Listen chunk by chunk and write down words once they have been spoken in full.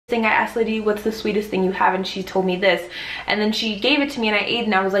thing. I asked Lady, what's the sweetest thing you have? And she told me this. And then she gave it to me and I ate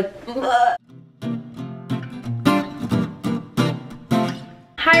and I was like, ugh.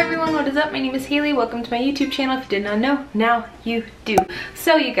 Hi everyone, what is up? My name is Haley. Welcome to my YouTube channel. If you did not know, now you do.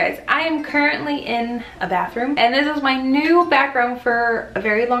 So you guys, I am currently in a bathroom and this is my new background for a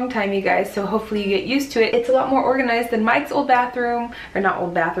very long time, you guys, so hopefully you get used to it. It's a lot more organized than Mike's old bathroom, or not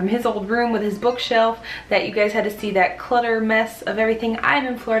old bathroom, his old room with his bookshelf that you guys had to see that clutter mess of everything. I'm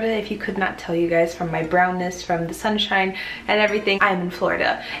in Florida, if you could not tell, you guys, from my brownness, from the sunshine and everything. I'm in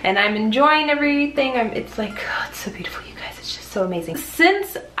Florida and I'm enjoying everything. It's like, oh, it's so beautiful, you guys. It's just so amazing.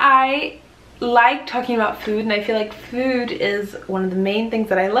 Since I like talking about food and I feel like food is one of the main things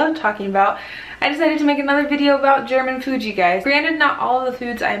that I love talking about, I decided to make another video about German food, you guys. Granted, not all of the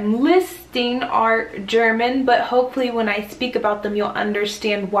foods I'm listing are German, but hopefully when I speak about them, you'll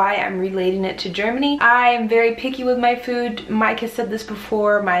understand why I'm relating it to Germany. I am very picky with my food. Mike has said this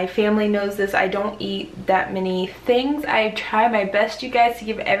before. My family knows this. I don't eat that many things. I try my best, you guys, to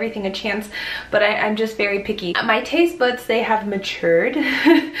give everything a chance, but I'm just very picky. My taste buds, they have matured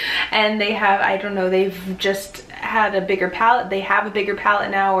and they have, I don't know, they've just had a bigger palate. They have a bigger palate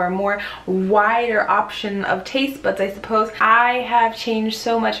now, or a more wider option of taste buds, I suppose. I have changed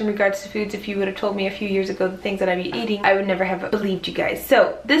so much in regards to foods. If you would have told me a few years ago the things that I'd be eating, I would never have believed you guys.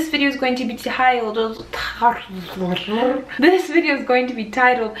 So this video is going to be titled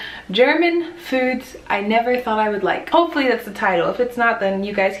German Foods I Never Thought I Would Like. Hopefully that's the title. If it's not, then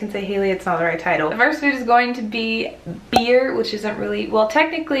you guys can say, Haley, it's not the right title. The first food is going to be beer, which isn't really, well,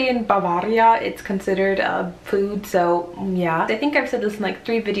 technically in Bavaria it's considered a food. So yeah, I think I've said this in like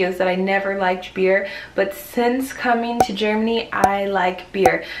 3 videos that I never liked beer, but since coming to Germany I like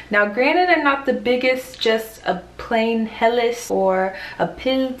beer. Now granted, I'm not the biggest, just a plain Helles or a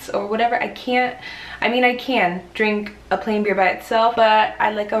Pils or whatever. I can drink a plain beer by itself, but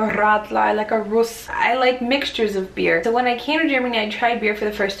I like a Radler, I like a Russ, I like mixtures of beer. So when I came to Germany, I tried beer for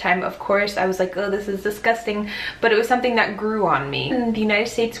the first time. Of course, I was like, oh, this is disgusting, but it was something that grew on me. In the United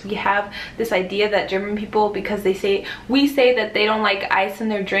States, we have this idea that German people, because we say that they don't like ice in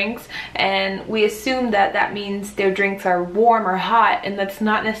their drinks, and we assume that that means their drinks are warm or hot, and that's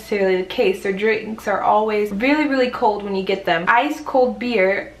not necessarily the case. Their drinks are always really, really cold when you get them. Ice cold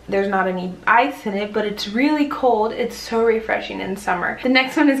beer, there's not any ice in it, but it's really cold. It's so refreshing in summer. The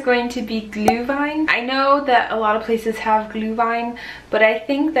next one is going to be Glühwein. I know that a lot of places have Glühwein, but I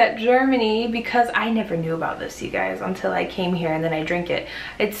think that Germany, because I never knew about this, you guys, until I came here and then I drink it.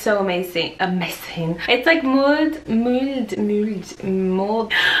 It's so amazing. It's like mold.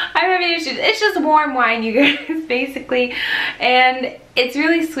 I'm having issues. It's just warm wine, you guys, basically. And it's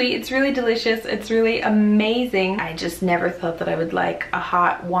really sweet, it's really delicious, it's really amazing. I just never thought that I would like a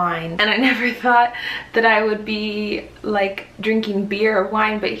hot wine, and I never thought that I would be like drinking beer or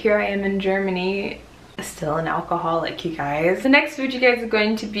wine, but here I am in Germany, still an alcoholic, you guys. The next food, you guys, is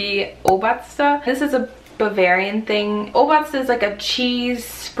going to be Oberste. This is a Bavarian thing. Oberste is like a cheese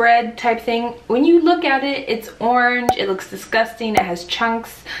spread type thing. When you look at it, it's orange, it looks disgusting, it has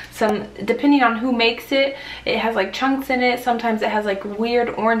chunks. Depending on who makes it, it has like chunks in it. Sometimes it has like weird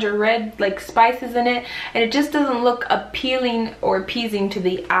orange or red like spices in it, and it just doesn't look appealing or appeasing to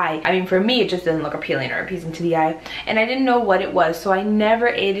the eye. I mean, for me, it just doesn't look appealing or appeasing to the eye, and I didn't know what it was, so I never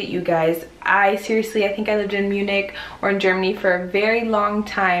ate it, you guys. I think I lived in Munich or in Germany for a very long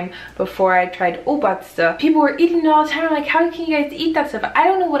time before I tried Oberste. People were eating it all the time. I'm like, how can you guys eat that stuff? I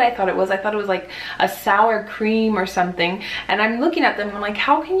don't know what I thought it was. I thought it was like a sour cream or something, and I'm looking at them and I'm like,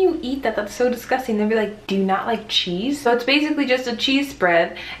 how can you eat that? That's so disgusting. They'd be like, do you not like cheese? So it's basically just a cheese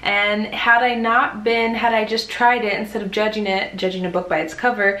spread, and had I just tried it instead of judging a book by its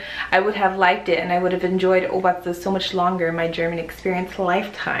cover, I would have liked it, and I would have enjoyed Oberste so much longer in my German experience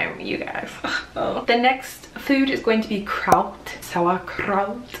lifetime, you guys. Oh. The next food is going to be Kraut,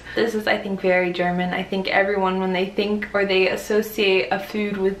 sauerkraut. This is, I think, very German. I think everyone, when they think or they associate a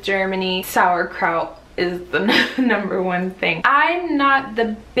food with Germany, sauerkraut is the number one thing. I'm not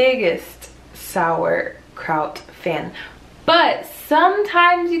the biggest sauerkraut fan, but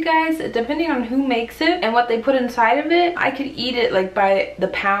sometimes, you guys, depending on who makes it and what they put inside of it, I could eat it like by the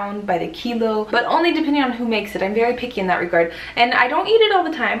pound, by the kilo, but only depending on who makes it. I'm very picky in that regard, and I don't eat it all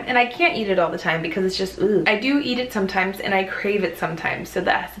the time, and I can't eat it all the time because it's just, ugh. I do eat it sometimes, and I crave it sometimes, so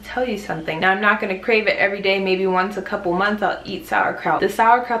that has to tell you something. Now, I'm not going to crave it every day. Maybe once a couple months I'll eat sauerkraut. The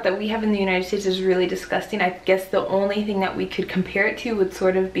sauerkraut that we have in the United States is really disgusting. I guess the only thing that we could compare it to would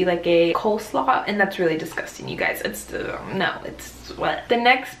sort of be like a coleslaw, and that's really disgusting, you guys. It's no, it's what. The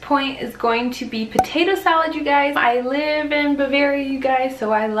next point is going to be potato salad, you guys. I live in Bavaria, you guys,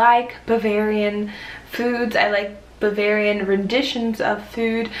 so I like Bavarian foods. I like Bavarian renditions of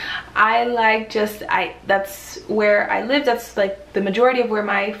food. I like that's where I live. That's like the majority of where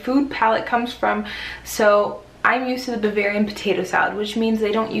my food palette comes from. So I'm used to the Bavarian potato salad, which means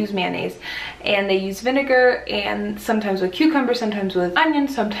they don't use mayonnaise, and they use vinegar, and sometimes with cucumber, sometimes with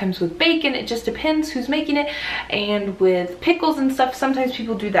onions, sometimes with bacon. It just depends who's making it, and with pickles and stuff, sometimes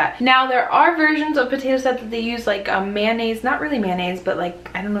people do that. Now there are versions of potato salad that they use like mayonnaise, not really mayonnaise, but like,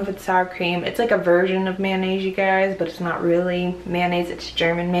 I don't know if it's sour cream. It's like a version of mayonnaise, you guys, but it's not really mayonnaise, it's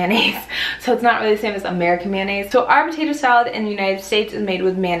German mayonnaise. So it's not really the same as American mayonnaise. So our potato salad in the United States is made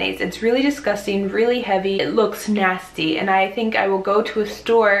with mayonnaise. It's really disgusting, really heavy. It looks nasty, and I think I will go to a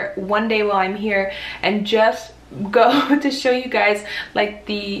store one day while I'm here and just go to show you guys like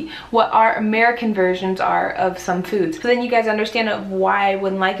what our American versions are of some foods, so then you guys understand of why I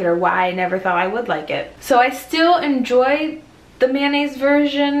wouldn't like it or why I never thought I would like it. So I still enjoy the mayonnaise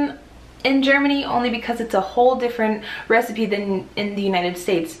version in Germany, only because it's a whole different recipe than in the United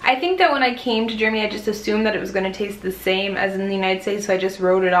States. I think that when I came to Germany, I just assumed that it was going to taste the same as in the United States, so I just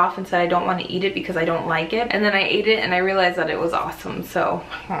wrote it off and said I don't want to eat it because I don't like it. And then I ate it and I realized that it was awesome. So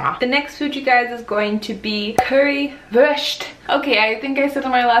the next food, you guys, is going to be currywurst. Okay, I think I said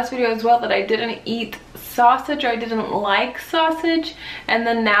in my last video as well that I didn't eat sausage, or I didn't like sausage, and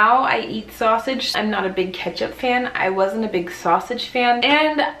then now I eat sausage. I'm not a big ketchup fan. I wasn't a big sausage fan,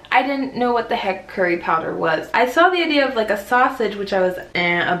 and I didn't know what the heck curry powder was. I saw the idea of like a sausage, which I was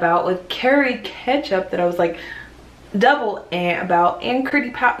about, with curry ketchup that I was like double about, and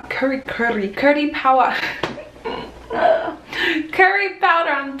curry powder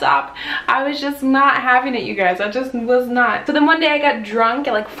on top. I was just not having it, you guys. I just was not. So then one day I got drunk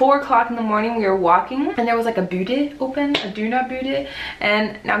at like 4 o'clock in the morning. We were walking and there was like a bude open, a Döner bude.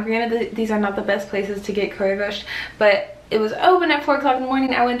 And now granted, these are not the best places to get currywurst, but it was open at 4 o'clock in the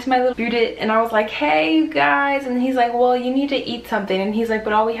morning. I went to my little bude and I was like, hey you guys, and he's like, well, you need to eat something. And he's like,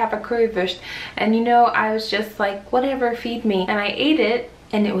 but all we have are currywurst. And you know, I was just like, whatever, feed me. And I ate it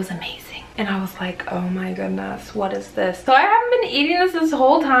and it was amazing. And I was like, oh my goodness, what is this? So I haven't been eating this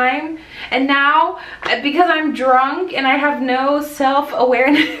whole time, and now because I'm drunk and I have no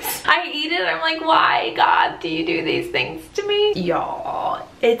self-awareness, I eat it. I'm like, why, God, do you do these things to me? Y'all,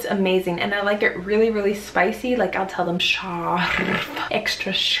 it's amazing. And I like it really, really spicy. Like, I'll tell them scharf,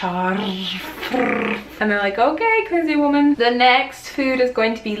 extra scharf, and they're like, okay, crazy woman. The next food is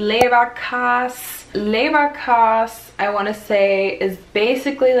going to be Leberkäse. Leberkäse, I want to say, is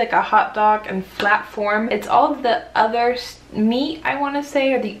basically like a hot dog in flat form. It's all of the other meat, I want to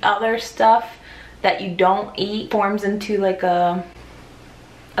say, or the other stuff that you don't eat forms into like a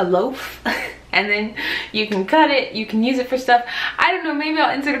loaf. And then you can cut it, you can use it for stuff. I don't know, maybe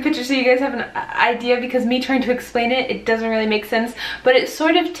I'll insert a picture so you guys have an idea, because me trying to explain it, it doesn't really make sense. But it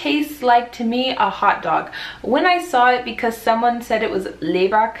sort of tastes like, to me, a hot dog. When I saw it, because someone said it was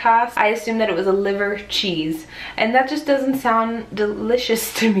Leberkäse, I assumed that it was a liver cheese. And that just doesn't sound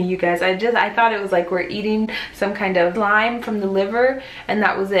delicious to me, you guys. I thought it was like we're eating some kind of slime from the liver, and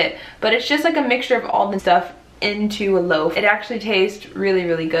that was it. But it's just like a mixture of all the stuff into a loaf. It actually tastes really,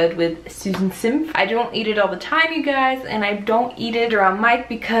 really good with Susan Simpf. I don't eat it all the time, you guys, and I don't eat it around Mike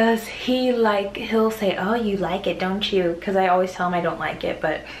because he'll say, oh, you like it, don't you? Because I always tell him I don't like it,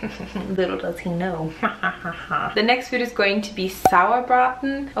 but little does he know. The next food is going to be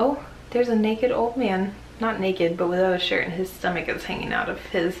Sauerbraten. Oh, there's a naked old man. Not naked, but without a shirt, and his stomach is hanging out of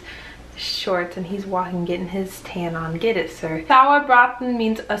his shorts, and he's walking getting his tan on. Get it, sir. Sauerbraten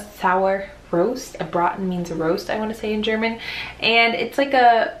means a sour roast. A braten means a roast, I want to say, in German. And it's like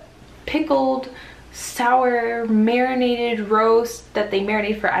a pickled, sour, marinated roast that they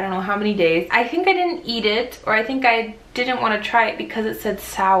marinate for I don't know how many days. I think I didn't eat it, or I think I didn't want to try it because it said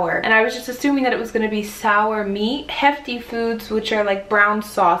sour, and I was just assuming that it was going to be sour meat. Hefty foods, which are like brown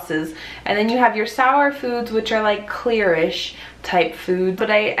sauces, and then you have your sour foods, which are like clearish type food. But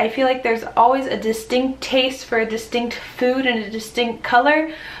I feel like there's always a distinct taste for a distinct food and a distinct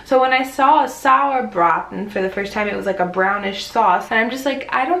color. So when I saw a Sauerbraten for the first time, it was like a brownish sauce, and I'm just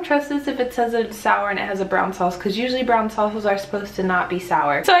like, I don't trust this if it says it's sour and it has a brown sauce, because usually brown sauces are supposed to not be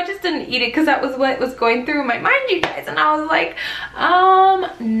sour. So I just didn't eat it because that was what was going through my mind, you guys. And I was like,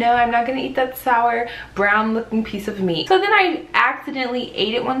 no, I'm not gonna eat that sour brown looking piece of meat. So then I accidentally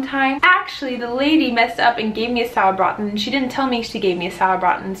ate it one time. Actually, the lady messed up and gave me a Sauerbraten, and she didn't tell me she gave me a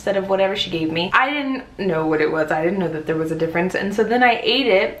Sauerbraten instead of whatever she gave me. I didn't know what it was. I didn't know that there was a difference. And so then I ate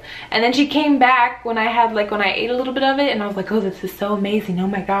it, and then she came back when I ate a little bit of it, and I was like, oh, this is so amazing. Oh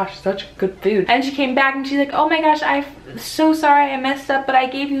my gosh, such good food. And she came back and she's like, oh my gosh, I'm so sorry I messed up, but I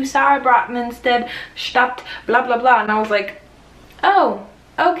gave you Sauerbraten instead, statt blah blah blah. And I was like, oh,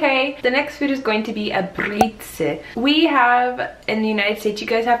 Okay, the next food is going to be a brezel. We have, in the United States, you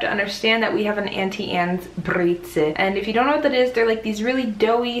guys have to understand that we have an Auntie Anne's brezel. And if you don't know what that is, they're like these really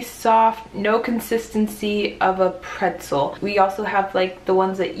doughy, soft, no consistency of a pretzel. We also have like the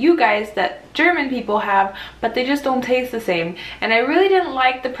ones that you guys, that German people have, but they just don't taste the same. And I really didn't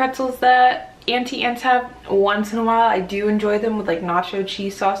like the pretzels that Auntie Anne's have. Once in a while I do enjoy them with like nacho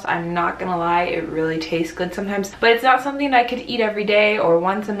cheese sauce. I'm not gonna lie, it really tastes good sometimes, but it's not something I could eat every day or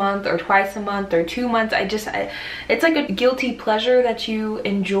once a month or twice a month or 2 months. It's like a guilty pleasure that you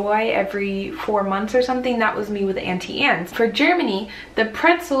enjoy every 4 months or something. That was me with Auntie Anne's. For Germany, the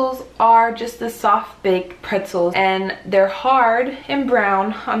pretzels are just the soft baked pretzels, and they're hard and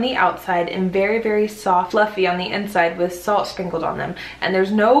brown on the outside and very, very soft, fluffy on the inside with salt sprinkled on them. And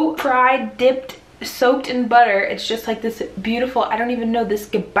there's no fried, dipped, soaked in butter. It's just like this beautiful, I don't even know, this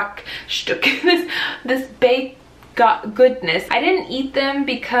Gebäckstück, this baked goodness. I didn't eat them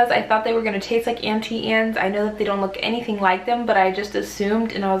because I thought they were going to taste like Auntie Anne's. I know that they don't look anything like them, but I just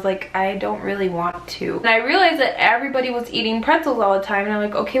assumed, and I was like, I don't really want to. And I realized that everybody was eating pretzels all the time, and I'm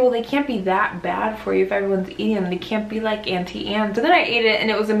like, okay, well, they can't be that bad for you if everyone's eating them. They can't be like Auntie Anne's. So then I ate it and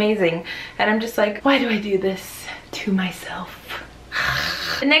it was amazing, and I'm just like, why do I do this to myself?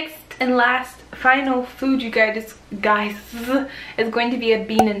 The next and last final food, you guys, is going to be a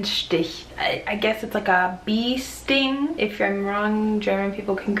bienenstich. I guess it's like a bee sting. If I'm wrong, German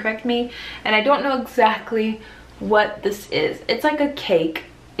people can correct me. And I don't know exactly what this is. It's like a cake.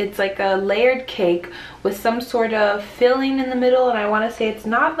 It's like a layered cake with some sort of filling in the middle, and I want to say it's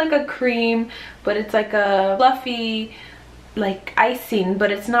not like a cream, but it's like a fluffy, like icing,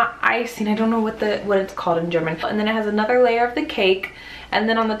 but it's not icing. I don't know what it's called in German. And then it has another layer of the cake, and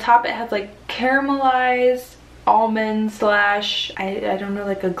then on the top it has like caramelized almonds slash, I don't know,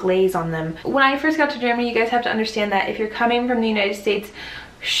 like a glaze on them. When I first got to Germany, you guys have to understand that if you're coming from the United States,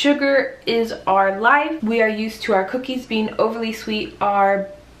 sugar is our life. We are used to our cookies being overly sweet, our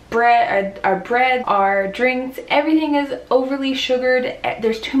bread, our drinks, everything is overly sugared.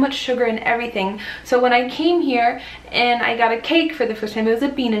 There's too much sugar in everything. So when I came here and I got a cake for the first time, it was a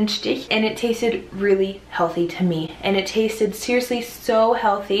bienenstich, and it tasted really healthy to me, and it tasted seriously so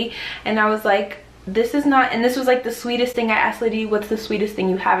healthy, and I was like, this is not, and this was like the sweetest thing. I asked Lady, what's the sweetest thing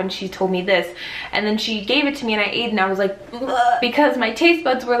you have, and she told me this, and then she gave it to me and I ate it, and I was like, ugh, because my taste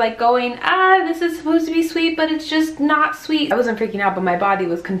buds were like going, this is supposed to be sweet, but it's just not sweet. I wasn't freaking out, but my body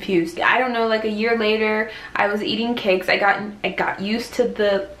was confused. I don't know, like a year later, I was eating cakes. I got used to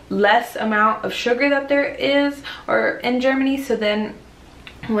the less amount of sugar that there is or in Germany. So then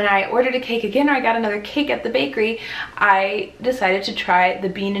when I ordered a cake again, or I got another cake at the bakery, I decided to try the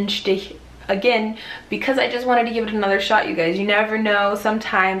bienenstich again, because I just wanted to give it another shot, you guys. You never know.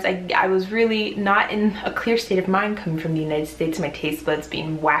 Sometimes I was really not in a clear state of mind coming from the United States, my taste buds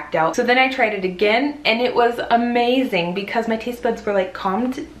being whacked out. So then I tried it again, and it was amazing because my taste buds were like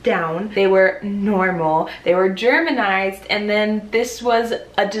calmed down. They were normal. They were Germanized, and then this was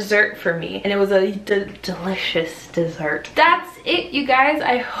a dessert for me, and it was a delicious dessert. That's it, you guys.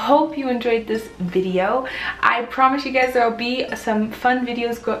 I hope you enjoyed this video. I promise you guys there will be some fun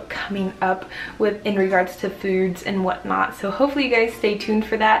videos coming up in regards to foods and whatnot, so hopefully you guys stay tuned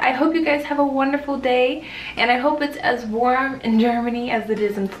for that. I hope you guys have a wonderful day, and I hope it's as warm in Germany as it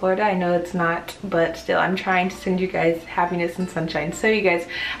is in Florida. I know it's not, but still, I'm trying to send you guys happiness and sunshine. So you guys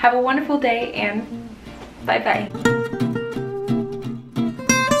have a wonderful day, and bye bye.